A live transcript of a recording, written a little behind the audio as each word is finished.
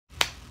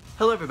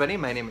Hello everybody,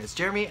 my name is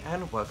Jeremy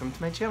and welcome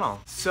to my channel.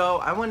 So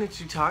I wanted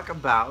to talk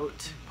about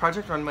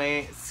Project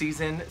Runway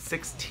Season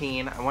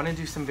 16. I want to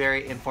do some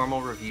very informal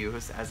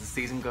reviews as the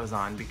season goes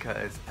on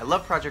because I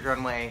love Project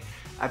Runway.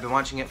 I've been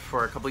watching it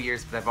for a couple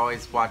years, but I've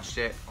always watched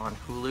it on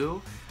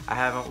Hulu. I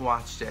haven't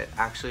watched it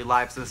actually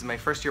live, so this is my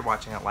first year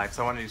watching it live,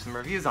 so I want to do some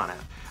reviews on it.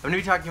 I'm going to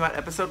be talking about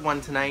episode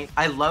 1 tonight.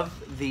 I love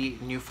the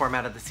new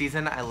format of the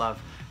season. I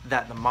love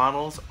that the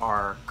models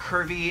are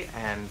curvy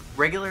and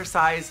regular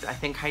sized. I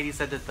think Heidi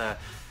said that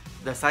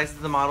the size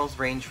of the models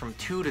range from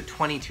 2 to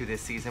 22 this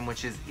season,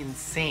 which is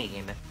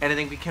insane. And I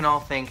think we can all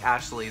thank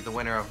Ashley, the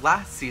winner of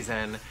last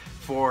season,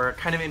 for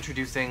kind of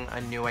introducing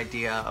a new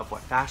idea of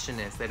what fashion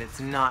is, that it's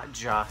not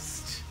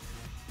just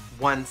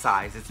one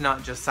size, it's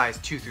not just size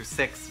 2 through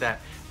 6,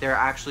 that there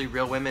are actually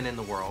real women in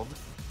the world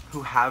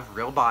who have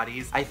real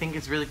bodies. I think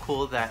it's really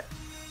cool that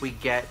we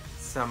get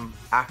some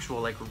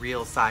actual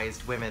real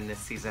sized women this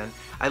season.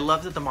 I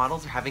love that the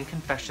models are having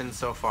confessions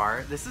so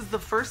far. This is the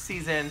first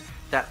season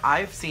that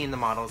I've seen the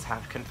models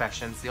have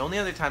confessions. The only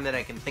other time that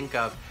I can think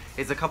of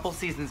is a couple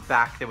seasons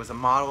back. There was a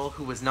model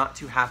who was not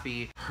too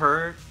happy.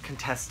 Her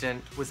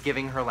contestant was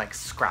giving her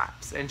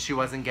scraps and she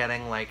wasn't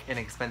getting an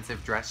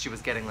expensive dress. She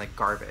was getting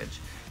garbage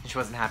and she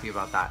wasn't happy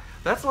about that.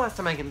 That's the last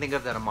time I can think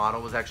of that a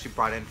model was actually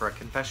brought in for a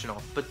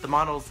confessional. But the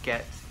models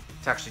get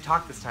to actually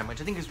talk this time, which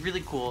I think is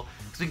really cool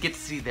because we get to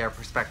see their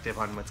perspective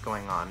on what's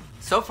going on.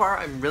 So far,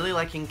 I'm really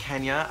liking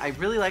Kenya. I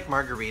really like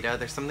Margarita.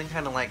 There's something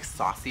kind of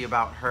saucy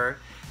about her.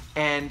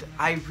 And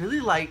I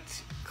really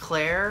liked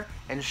Claire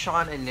and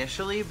Sean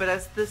initially, but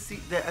as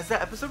the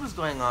episode was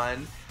going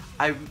on,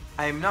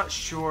 I'm not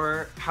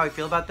sure how I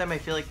feel about them. I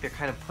feel like they're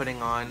kind of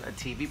putting on a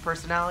TV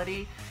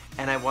personality,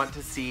 and I want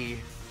to see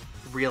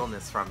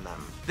realness from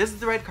them. This is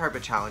the red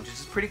carpet challenge, which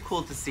is pretty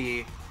cool to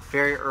see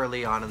very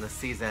early on in the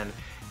season.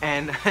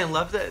 And I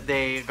love that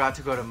they got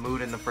to go to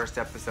Mood in the first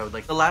episode.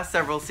 The last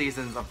several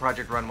seasons of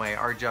Project Runway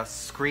are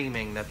just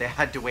screaming that they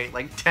had to wait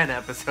 10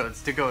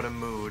 episodes to go to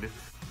Mood.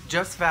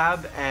 Just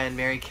Fab and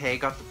Mary Kay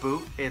got the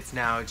boot. It's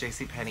now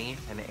JCPenney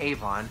and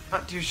Avon.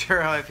 Not too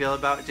sure how I feel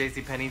about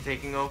JCPenney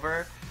taking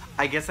over.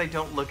 I guess I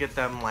don't look at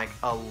them like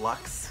a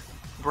luxe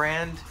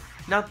brand.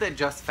 Not that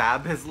Just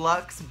Fab is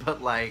luxe,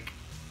 but I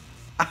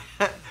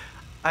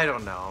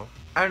don't know.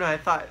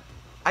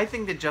 I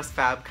think that Just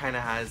Fab kind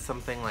of has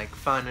something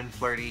fun and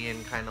flirty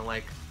and kind of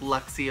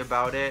luxy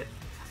about it.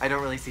 I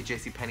don't really see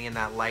JCPenney in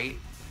that light,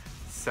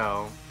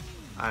 so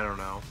I don't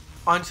know.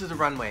 Onto the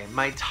runway.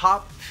 My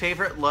top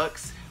favorite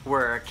looks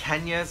were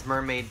Kenya's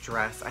mermaid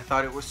dress. I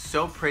thought it was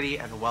so pretty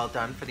and well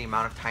done for the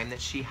amount of time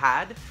that she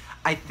had.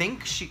 I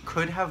think she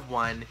could have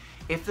won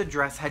if the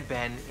dress had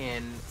been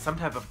in some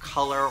type of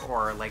color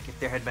or if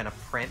there had been a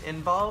print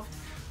involved,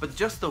 but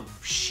just the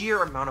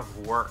sheer amount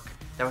of work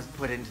that was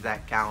put into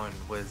that gown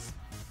was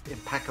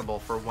impeccable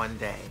for one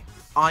day.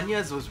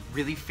 Anya's was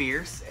really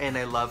fierce and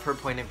I love her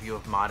point of view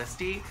of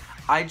modesty.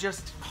 I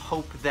just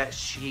hope that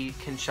she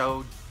can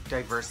show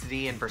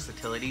diversity and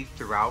versatility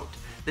throughout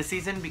the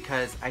season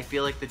because I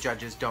feel like the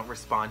judges don't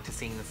respond to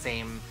seeing the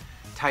same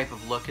type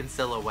of look and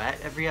silhouette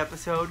every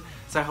episode,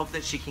 so I hope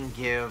that she can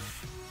give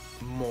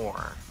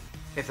more,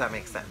 if that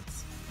makes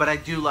sense. But I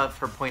do love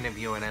her point of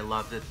view and I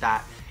love that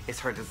that is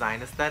her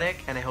design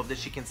aesthetic, and I hope that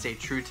she can stay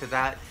true to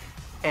that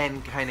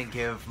and kind of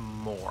give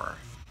more.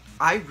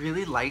 I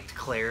really liked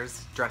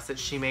Claire's dress that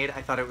she made.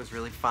 I thought it was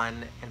really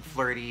fun and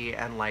flirty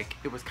and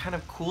it was kind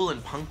of cool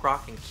and punk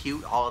rock and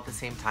cute all at the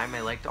same time.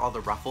 I liked all the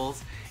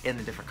ruffles in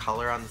the different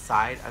color on the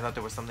side. I thought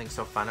there was something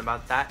so fun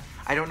about that.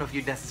 I don't know if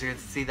you'd necessarily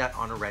see that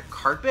on a red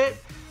carpet,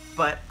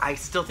 but I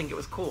still think it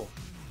was cool.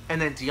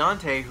 And then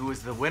Deontay, who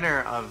was the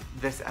winner of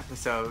this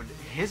episode,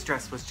 his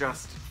dress was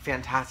just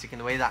fantastic in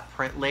the way that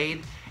print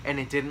laid, and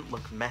it didn't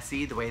look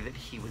messy, the way that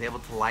he was able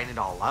to line it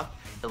all up.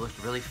 It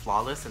looked really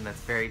flawless, and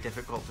that's very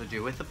difficult to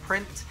do with the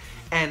print.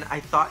 And I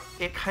thought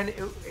it kind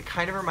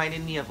of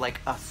reminded me of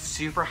a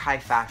super high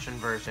fashion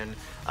version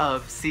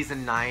of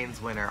season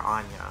 9's winner,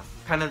 Anya.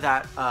 Kind of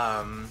that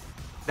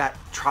that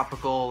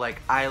tropical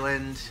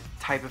island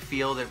type of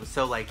feel that was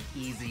so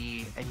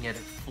easy and yet it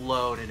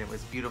flowed and it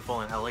was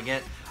beautiful and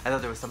elegant. I thought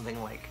there was something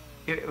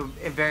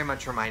it very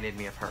much reminded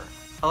me of her.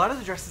 A lot of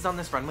the dresses on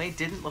this runway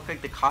didn't look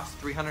like they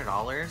cost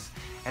 $300,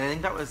 and I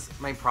think that was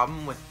my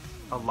problem with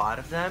a lot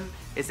of them,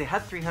 is they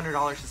had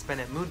 $300 to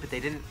spend at Mood, but they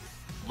didn't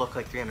look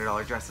like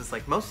 $300 dresses.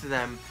 Most of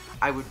them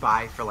I would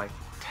buy for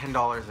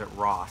 $10 at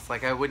Ross.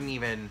 I wouldn't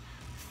even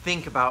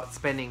think about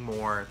spending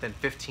more than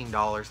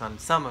 $15 on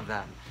some of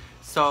them.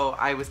 So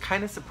I was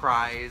kind of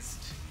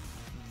surprised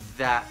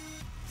that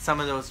some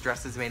of those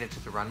dresses made it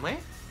to the runway,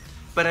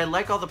 but I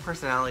like all the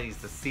personalities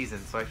this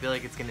season, so I feel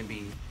like it's going to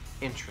be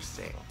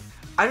interesting.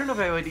 I don't know if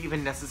I would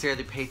even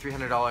necessarily pay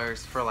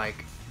 $300 for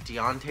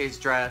Deontay's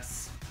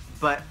dress,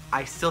 but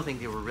I still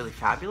think they were really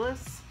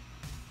fabulous.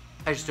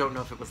 I just don't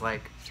know if it was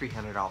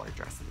 $300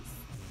 dresses.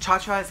 Cha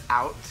Cha is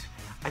out.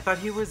 I thought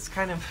he was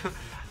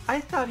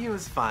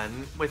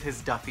fun with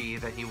his Duffy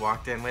that he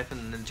walked in with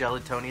and the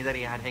gelatoni that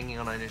he had hanging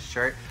on his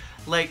shirt.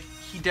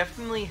 He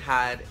definitely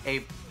had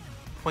a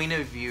point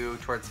of view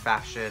towards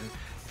fashion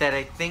that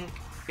I think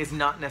is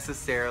not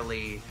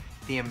necessarily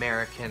the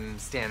American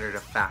standard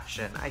of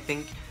fashion. I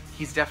think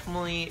he's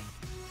definitely,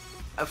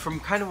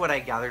 from kind of what I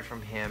gathered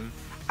from him,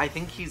 I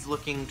think he's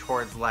looking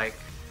towards like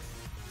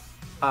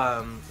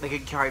a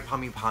Gary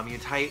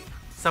Pamu type.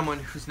 Someone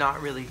who's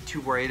not really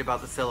too worried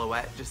about the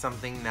silhouette, just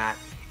something that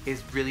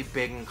is really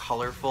big and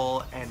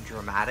colorful and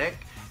dramatic.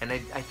 And I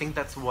think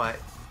that's what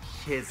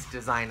his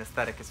design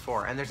aesthetic is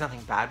for. And there's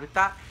nothing bad with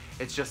that.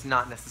 It's just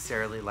not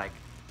necessarily like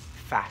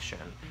fashion.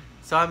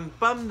 So I'm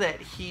bummed that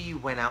he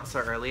went out so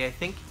early. I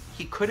think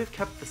he could have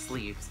kept the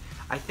sleeves.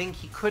 I think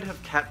he could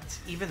have kept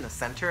even the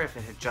center if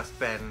it had just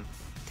been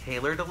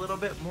tailored a little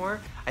bit more.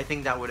 I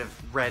think that would have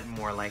read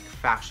more like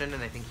fashion,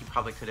 and I think he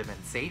probably could have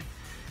been safe.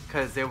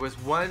 Because there was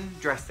one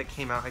dress that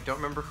came out, I don't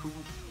remember who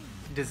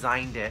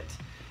designed it,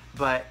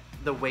 but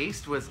the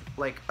waist was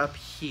like up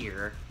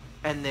here,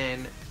 and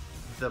then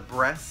the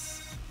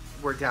breasts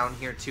were down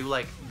here too.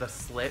 Like the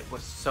slit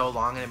was so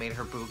long and it made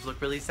her boobs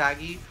look really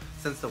saggy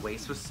since the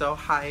waist was so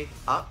high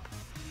up.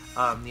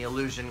 The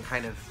illusion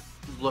kind of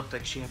looked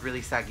like she had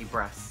really saggy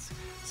breasts.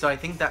 So I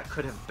think that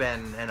could have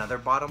been another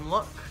bottom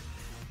look.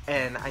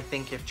 And I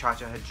think if Cha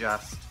Cha had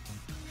just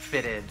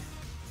fitted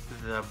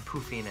the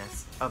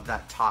poofiness of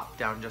that top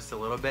down just a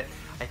little bit,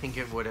 I think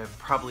it would have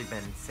probably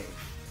been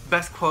safe.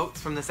 Best quotes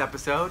from this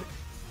episode: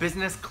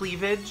 business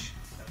cleavage,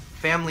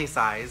 family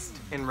sized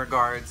in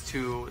regards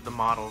to the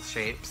model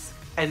shapes.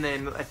 And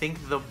then I think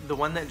the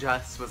one that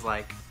just was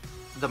like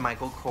the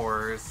Michael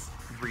Kors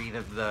read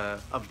of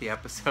the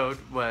episode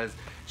was,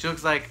 she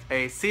looks like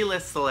a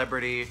C-list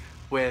celebrity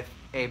with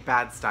a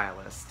bad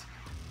stylist.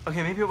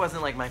 Okay, maybe it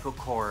wasn't like Michael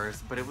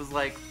Kors, but it was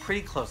like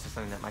pretty close to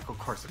something that Michael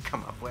Kors would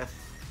come up with.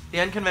 The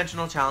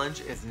unconventional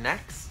challenge is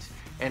next,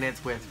 and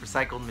it's with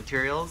recycled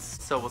materials.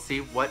 So we'll see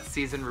what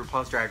season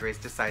RuPaul's Drag Race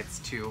decides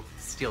to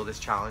steal this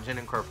challenge and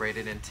incorporate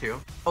it into.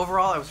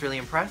 Overall, I was really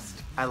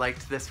impressed. I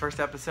liked this first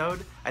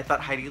episode. I thought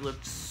Heidi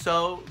looked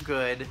so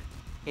good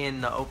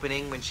in the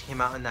opening when she came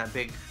out in that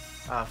big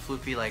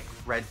floofy like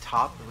red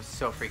top. It was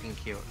so freaking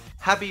cute.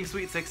 Happy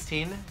Sweet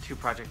 16 to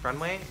Project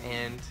Runway,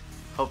 and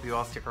hope you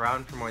all stick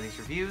around for more of these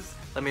reviews.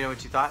 Let me know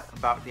what you thought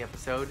about the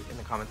episode in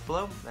the comments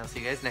below, and I'll see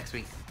you guys next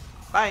week.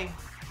 Bye!